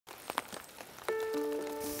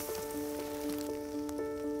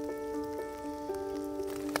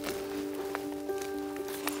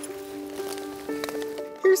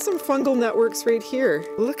Here's some fungal networks right here.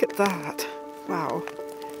 Look at that. Wow.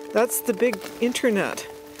 That's the big internet.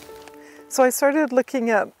 So I started looking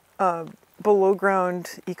at below ground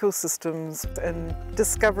ecosystems and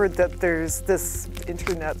discovered that there's this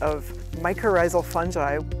internet of mycorrhizal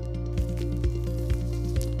fungi.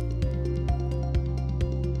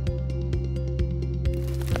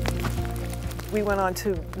 We went on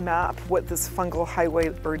to map what this fungal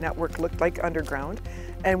highway or network looked like underground,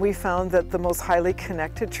 and we found that the most highly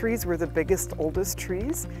connected trees were the biggest, oldest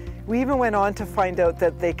trees. We even went on to find out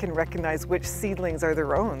that they can recognize which seedlings are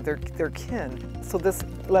their own, their kin. So this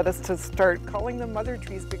led us to start calling them mother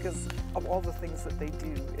trees because of all the things that they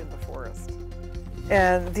do in the forest.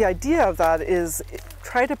 And the idea of that is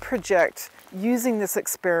try to project, using this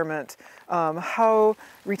experiment, how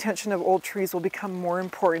retention of old trees will become more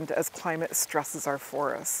important as climate stresses our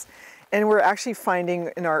forests. And we're actually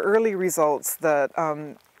finding in our early results that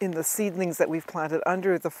in the seedlings that we've planted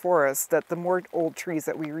under the forest, that the more old trees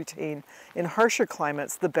that we retain in harsher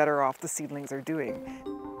climates, the better off the seedlings are doing.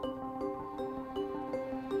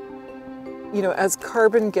 You know, as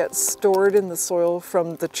carbon gets stored in the soil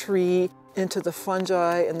from the tree into the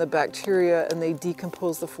fungi and the bacteria, and they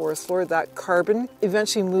decompose the forest floor, that carbon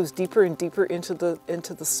eventually moves deeper and deeper into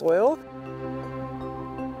the soil.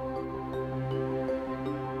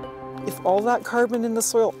 If all that carbon in the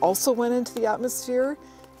soil also went into the atmosphere,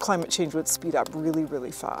 climate change would speed up really,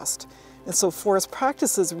 really fast. And so forest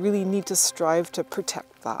practices really need to strive to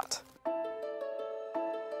protect that.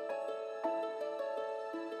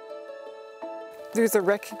 There's a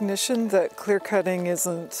recognition that clear cutting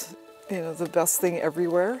isn't, the best thing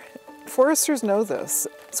everywhere. Foresters know this.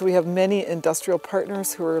 So we have many industrial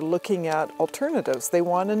partners who are looking at alternatives. They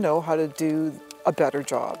want to know how to do a better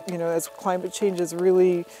job. As climate change is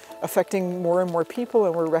really affecting more and more people,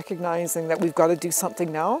 and we're recognizing that we've got to do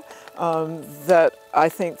something now, that I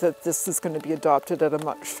think that this is going to be adopted at a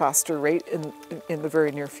much faster rate in the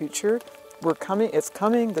very near future. It's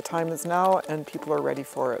coming, the time is now, and people are ready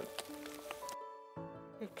for it.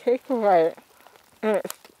 You take a bite, and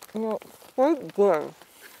it's quite good.